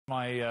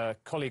My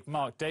colleague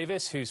Mark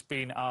Davis, who's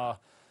been our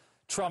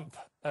Trump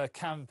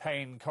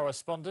campaign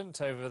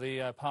correspondent over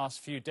the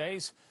past few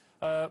days.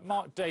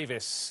 Mark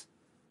Davis,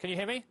 can you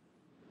hear me?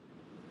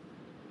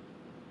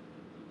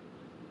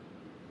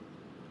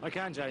 I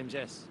can, James,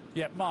 yes.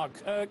 Yeah, Mark,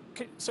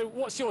 so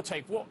what's your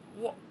take?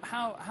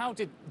 How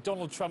did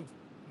Donald Trump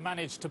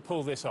manage to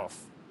pull this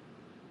off?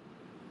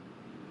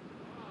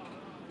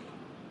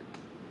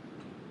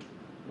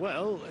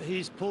 Well,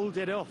 he's pulled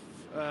it off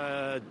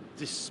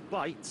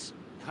despite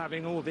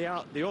having all the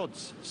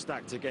odds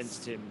stacked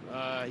against him.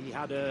 He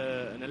had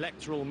an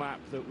electoral map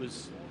that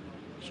was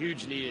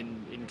hugely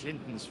in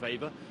Clinton's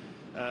favour.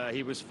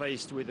 He was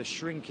faced with a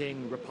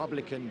shrinking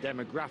Republican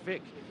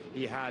demographic.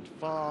 He had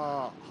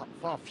far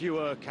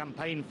fewer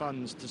campaign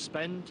funds to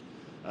spend.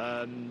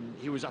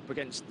 He was up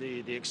against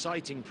the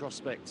exciting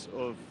prospect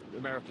of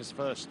America's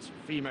first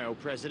female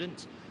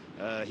president.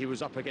 He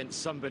was up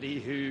against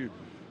somebody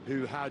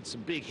who had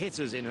some big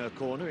hitters in her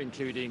corner,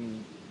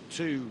 including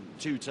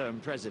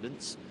two-term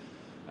presidents.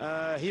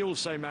 He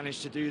also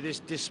managed to do this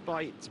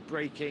despite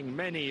breaking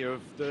many of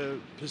the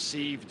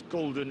perceived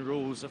golden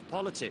rules of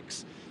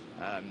politics.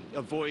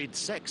 Avoid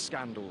sex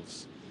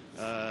scandals.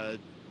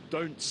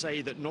 Don't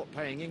say that not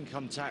paying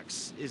income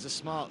tax is a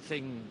smart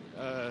thing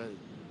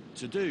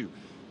to do.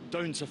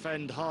 Don't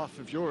offend half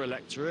of your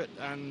electorate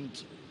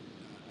and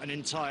an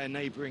entire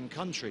neighbouring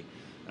country.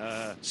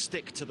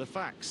 Stick to the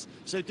facts.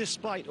 So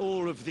despite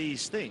all of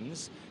these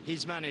things,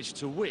 he's managed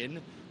to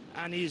win,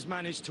 and he's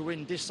managed to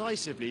win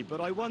decisively. But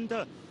I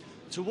wonder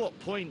to what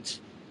point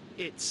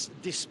it's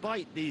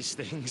despite these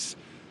things,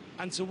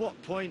 and to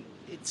what point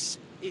it's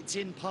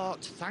in part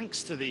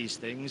thanks to these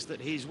things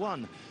that he's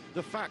won.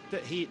 The fact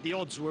that the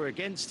odds were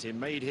against him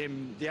made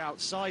him the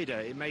outsider.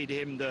 It made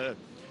him the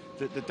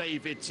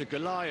David to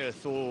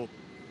Goliath, or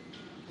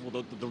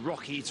the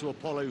Rocky to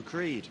Apollo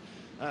Creed.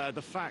 The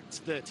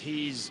fact that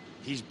he's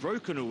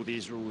broken all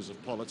these rules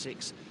of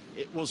politics,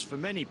 it was for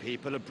many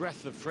people a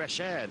breath of fresh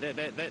air.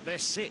 They're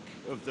sick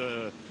of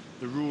the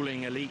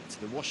ruling elite,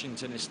 the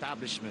Washington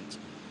establishment,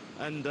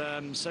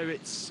 and so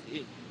it's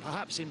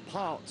perhaps in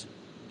part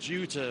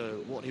due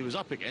to what he was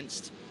up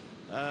against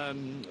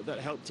that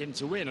helped him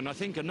to win. And I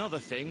think another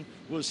thing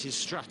was his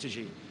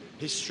strategy.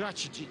 His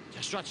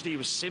strategy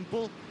was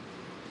simple,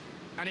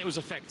 and it was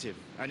effective,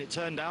 and it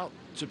turned out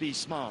to be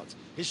smart.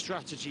 His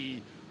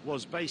strategy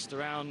was based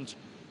around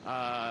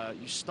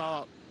you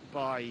start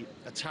by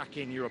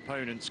attacking your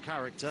opponent's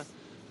character,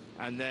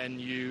 and then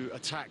you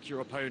attack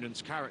your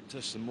opponent's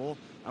character some more,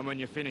 and when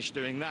you're finished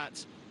doing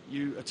that,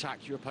 you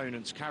attack your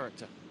opponent's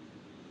character.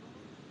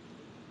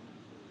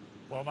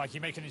 Well, Mike,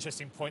 you make an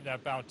interesting point there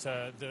about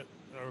the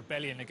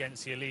rebellion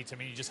against the elite. I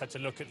mean, you just had to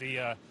look at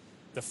the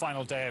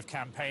final day of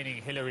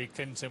campaigning. Hillary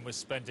Clinton was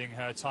spending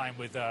her time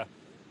with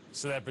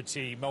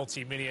celebrity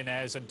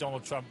multi-millionaires, and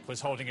Donald Trump was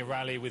holding a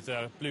rally with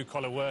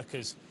blue-collar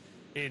workers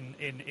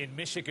in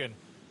Michigan.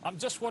 I'm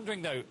just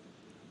wondering, though,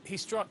 he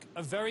struck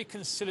a very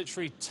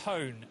conciliatory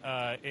tone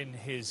in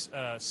his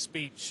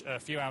speech a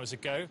few hours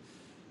ago.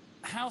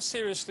 How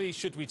seriously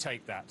should we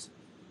take that?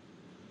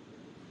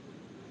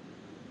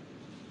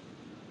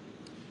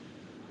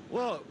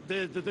 Well,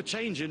 the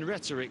change in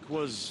rhetoric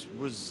was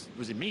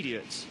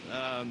immediate.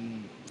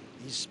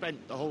 He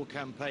spent the whole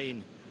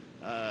campaign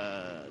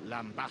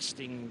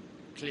lambasting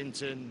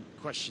Clinton,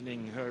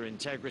 questioning her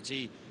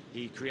integrity.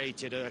 He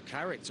created a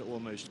character,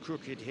 almost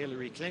crooked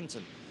Hillary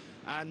Clinton.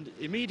 And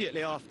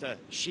immediately after,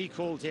 she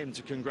called him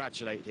to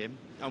congratulate him.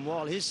 And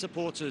while his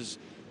supporters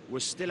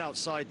were still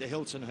outside the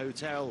Hilton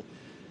Hotel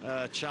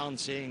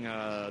chanting,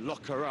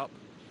 "Lock her up,"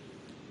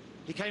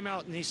 he came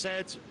out and he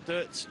said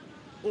that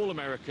all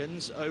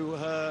Americans owe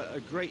her a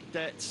great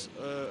debt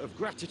of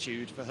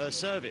gratitude for her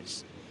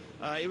service.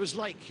 It was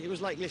like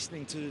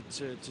listening to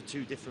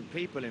two different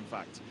people, in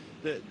fact.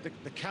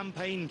 The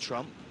campaign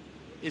Trump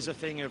is a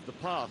thing of the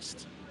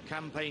past.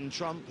 Campaign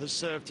Trump has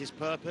served his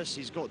purpose.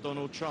 He's got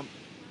Donald Trump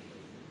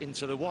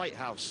into the White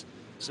House.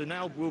 So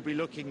now we'll be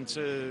looking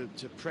to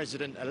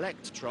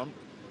President-elect Trump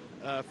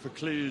for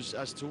clues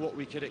as to what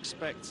we could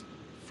expect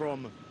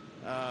from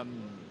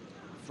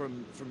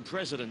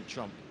President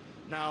Trump.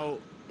 Now,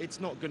 it's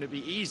not going to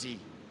be easy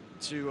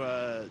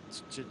to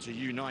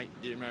unite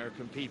the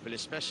American people,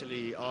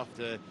 especially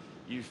after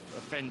you've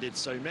offended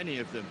so many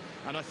of them.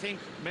 And I think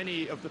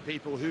many of the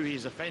people who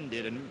he's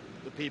offended, and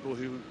the people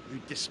who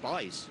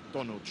despise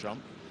Donald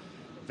Trump,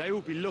 they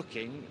will be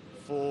looking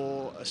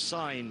for a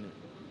sign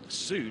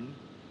soon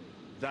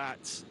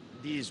that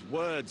these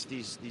words,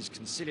 these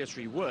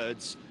conciliatory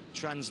words,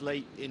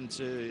 translate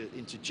into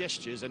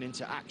gestures and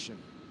into action.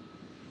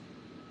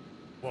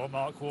 Well,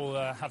 Mark, we'll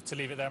have to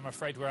leave it there. I'm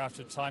afraid we're out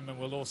of time, and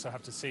we'll also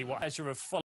have to see what measure of follow